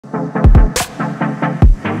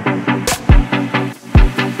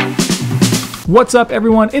What's up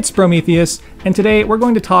everyone, it's Sprometheus, and today we're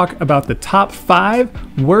going to talk about the top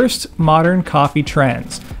 5 worst modern coffee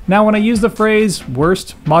trends. Now when I use the phrase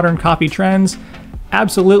worst modern coffee trends,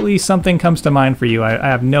 absolutely something comes to mind for you. I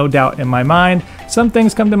have no doubt in my mind. Some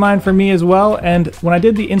things come to mind for me as well, and when I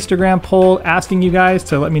did the Instagram poll asking you guys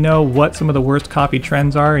to let me know what some of the worst coffee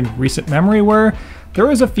trends are in recent memory were, there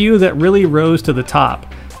was a few that really rose to the top.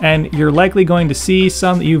 And you're likely going to see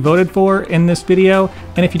some that you voted for in this video.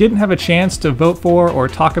 And if you didn't have a chance to vote for or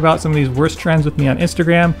talk about some of these worst trends with me on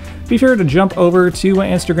Instagram, be sure to jump over to my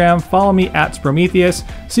Instagram, follow me at Sprometheus,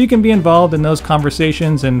 so you can be involved in those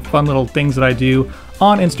conversations and fun little things that I do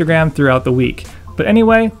on Instagram throughout the week. But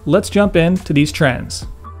anyway, let's jump into these trends.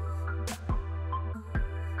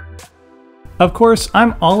 Of course,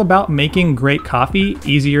 I'm all about making great coffee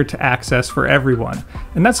easier to access for everyone.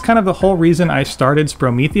 And that's kind of the whole reason I started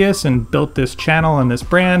Sprometheus and built this channel and this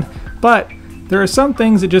brand. But there are some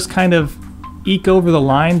things that just kind of eke over the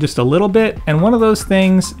line just a little bit. And one of those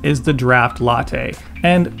things is the draft latte.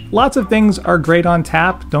 And lots of things are great on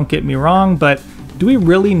tap, don't get me wrong, but do we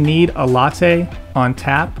really need a latte on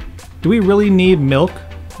tap? Do we really need milk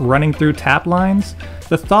running through tap lines?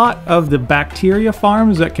 The thought of the bacteria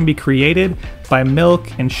farms that can be created by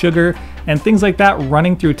milk and sugar and things like that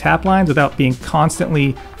running through tap lines without being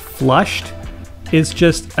constantly flushed is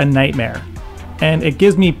just a nightmare. And it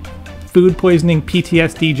gives me food poisoning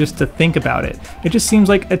PTSD just to think about it. It just seems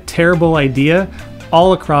like a terrible idea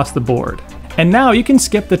all across the board. And now you can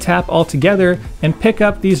skip the tap altogether and pick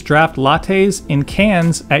up these draft lattes in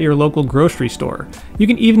cans at your local grocery store. You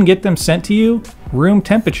can even get them sent to you room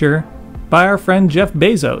temperature by our friend Jeff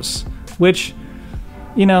Bezos, which,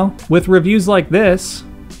 you know, with reviews like this,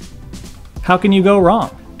 how can you go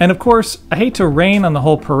wrong? And of course, I hate to rain on the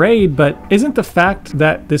whole parade, but isn't the fact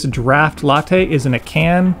that this draft latte is in a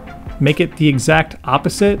can make it the exact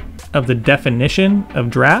opposite of the definition of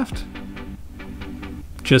draft?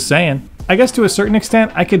 Just saying. I guess to a certain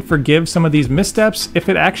extent, I could forgive some of these missteps if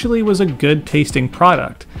it actually was a good tasting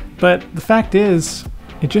product. But the fact is,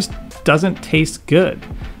 it just doesn't taste good.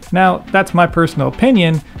 Now, that's my personal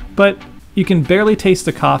opinion, but you can barely taste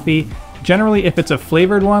the coffee. Generally, if it's a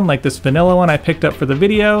flavored one, like this vanilla one I picked up for the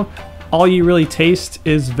video, all you really taste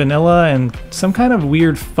is vanilla and some kind of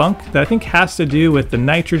weird funk that I think has to do with the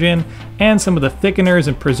nitrogen and some of the thickeners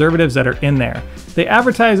and preservatives that are in there. They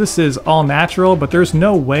advertise this as all natural, but there's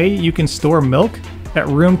no way you can store milk at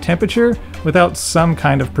room temperature without some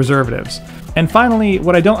kind of preservatives. And finally,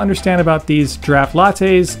 what I don't understand about these draft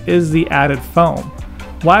lattes is the added foam.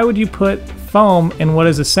 Why would you put foam in what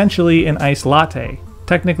is essentially an iced latte?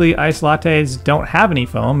 Technically, iced lattes don't have any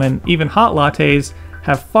foam, and even hot lattes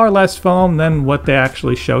have far less foam than what they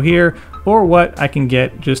actually show here, or what I can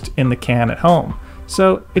get just in the can at home.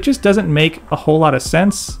 So it just doesn't make a whole lot of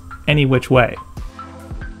sense any which way.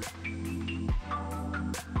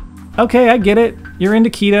 Okay, I get it. You're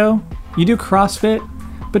into keto, you do CrossFit,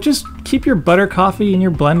 but just keep your butter coffee in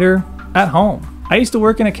your blender at home. I used to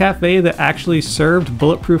work in a cafe that actually served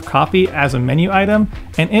bulletproof coffee as a menu item,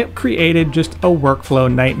 and it created just a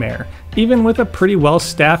workflow nightmare. Even with a pretty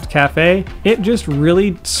well-staffed cafe, it just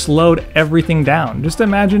really slowed everything down. Just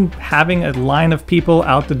imagine having a line of people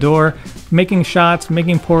out the door, making shots,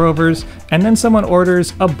 making pour-overs, and then someone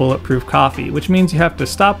orders a bulletproof coffee, which means you have to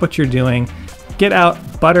stop what you're doing, get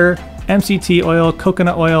out butter, MCT oil,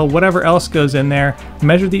 coconut oil, whatever else goes in there,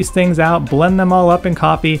 measure these things out, blend them all up in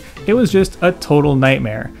coffee. It was just a total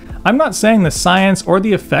nightmare. I'm not saying the science or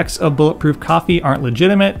the effects of bulletproof coffee aren't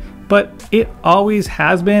legitimate, but it always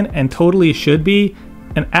has been and totally should be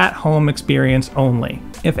an at-home experience only.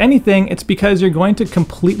 If anything, it's because you're going to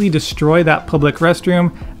completely destroy that public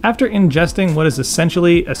restroom after ingesting what is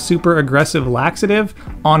essentially a super aggressive laxative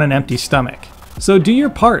on an empty stomach. So do your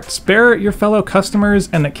part, spare your fellow customers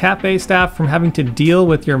and the cafe staff from having to deal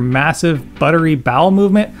with your massive buttery bowel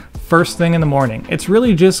movement first thing in the morning. It's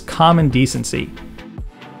really just common decency.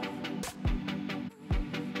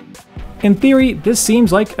 In theory, this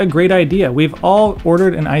seems like a great idea. We've all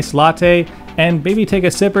ordered an iced latte and maybe take a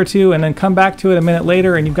sip or two and then come back to it a minute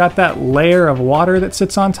later and you've got that layer of water that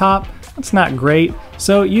sits on top. That's not great.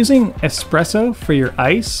 So using espresso for your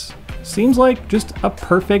ice seems like just a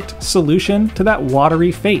perfect solution to that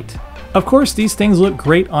watery fate. Of course, these things look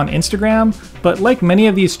great on Instagram, but like many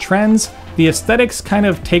of these trends, the aesthetics kind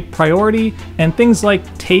of take priority and things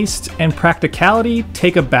like taste and practicality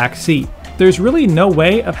take a back seat. There's really no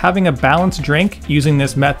way of having a balanced drink using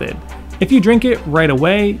this method. If you drink it right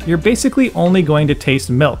away, you're basically only going to taste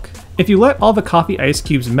milk. If you let all the coffee ice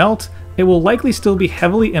cubes melt, it will likely still be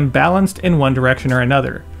heavily imbalanced in one direction or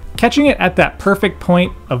another. Catching it at that perfect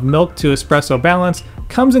point of milk to espresso balance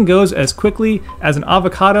comes and goes as quickly as an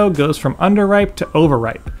avocado goes from underripe to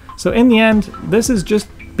overripe. So in the end, this is just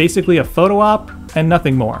basically a photo op and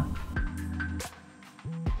nothing more.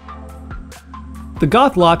 The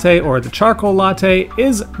goth latte, or the charcoal latte,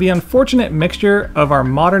 is the unfortunate mixture of our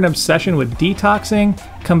modern obsession with detoxing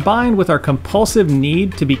combined with our compulsive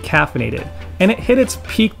need to be caffeinated, and it hit its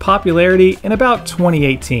peak popularity in about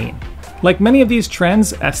 2018. Like many of these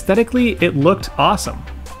trends, aesthetically it looked awesome.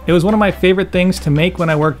 It was one of my favorite things to make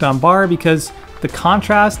when I worked on bar because the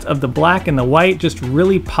contrast of the black and the white just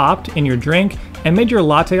really popped in your drink and made your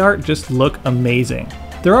latte art just look amazing.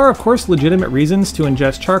 There are of course legitimate reasons to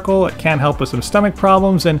ingest charcoal. It can help with some stomach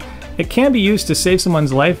problems and it can be used to save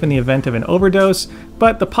someone's life in the event of an overdose,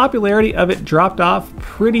 but the popularity of it dropped off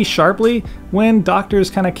pretty sharply when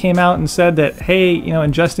doctors kind of came out and said that, hey,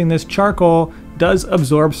 ingesting this charcoal does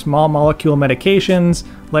absorb small molecule medications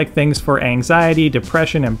like things for anxiety,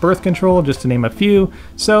 depression, and birth control, just to name a few.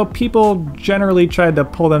 So people generally tried to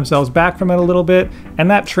pull themselves back from it a little bit, and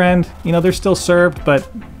that trend, they're still served, but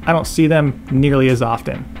I don't see them nearly as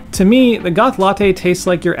often. To me, the goth latte tastes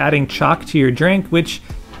like you're adding chalk to your drink, which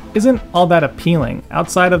isn't all that appealing.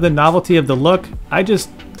 Outside of the novelty of the look, I just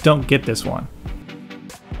don't get this one.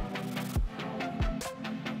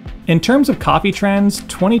 In terms of coffee trends,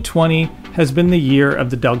 2020 has been the year of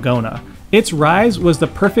the Dalgona. Its rise was the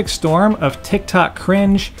perfect storm of TikTok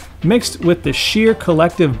cringe mixed with the sheer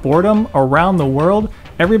collective boredom around the world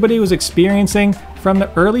everybody was experiencing from the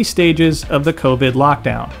early stages of the COVID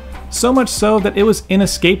lockdown. So much so that it was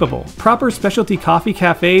inescapable. Proper specialty coffee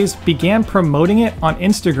cafes began promoting it on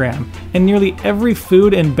Instagram, and nearly every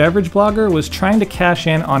food and beverage blogger was trying to cash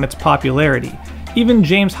in on its popularity. Even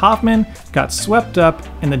James Hoffmann got swept up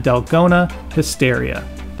in the Dalgona hysteria.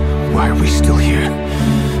 Why are we still here?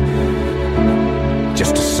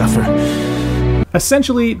 Just to suffer?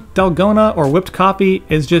 Essentially, Dalgona or whipped coffee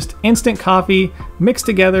is just instant coffee mixed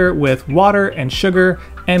together with water and sugar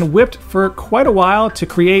and whipped for quite a while to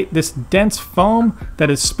create this dense foam that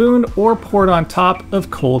is spooned or poured on top of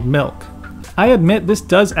cold milk. I admit this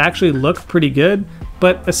does actually look pretty good,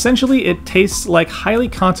 but essentially it tastes like highly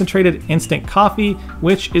concentrated instant coffee,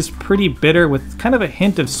 which is pretty bitter with kind of a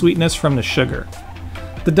hint of sweetness from the sugar.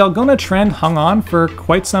 The Dalgona trend hung on for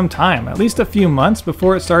quite some time, at least a few months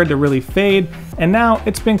before it started to really fade, and now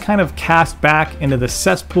it's been kind of cast back into the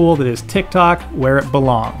cesspool that is TikTok, where it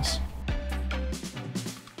belongs.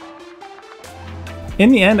 In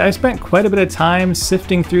the end, I spent quite a bit of time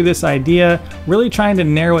sifting through this idea, really trying to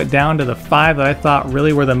narrow it down to the 5 that I thought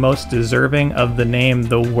really were the most deserving of the name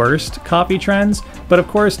the worst coffee trends. But of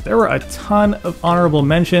course, there were a ton of honorable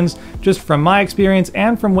mentions just from my experience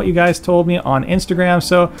and from what you guys told me on Instagram.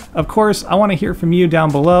 So of course, I want to hear from you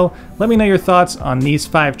down below. Let me know your thoughts on these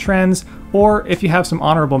 5 trends, or if you have some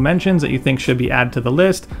honorable mentions that you think should be added to the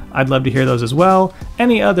list, I'd love to hear those as well.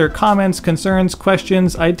 Any other comments, concerns,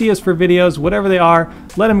 questions, ideas for videos, whatever they are,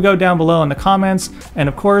 let them go down below in the comments. And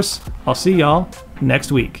of course, I'll see y'all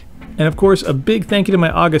next week. And of course, a big thank you to my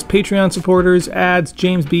August Patreon supporters: Ads,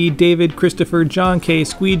 James B, David, Christopher, John K,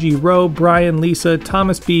 Squeegee, Ro, Brian, Lisa,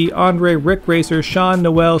 Thomas B, Andre, Rick Racer, Sean,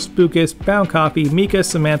 Noel, Spookus, Bound Coffee, Mika,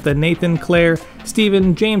 Samantha, Nathan, Claire,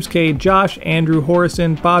 Stephen, James K, Josh, Andrew,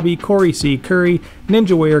 Horrison, Bobby, Corey C, Curry,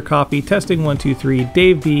 Ninja Warrior Coffee, Testing 123,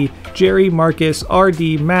 Dave B, Jerry, Marcus,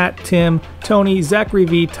 RD, Matt, Tim, Tony, Zachary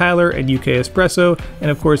V, Tyler, and UK Espresso. And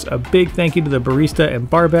of course, a big thank you to the barista and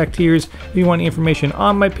barback tiers. If you want information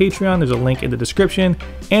on my Patreon, there's a link in the description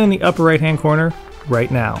and in the upper right hand corner right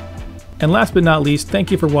now. And last but not least,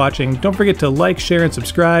 thank you for watching. Don't forget to like, share, and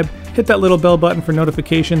subscribe. Hit that little bell button for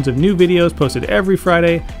notifications of new videos posted every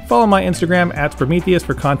Friday. Follow my Instagram at Sprometheus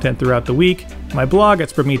for content throughout the week, my blog at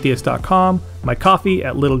Sprometheus.com, my coffee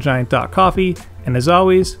at littlegiant.coffee, and as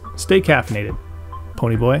always, stay caffeinated.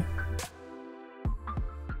 Ponyboy.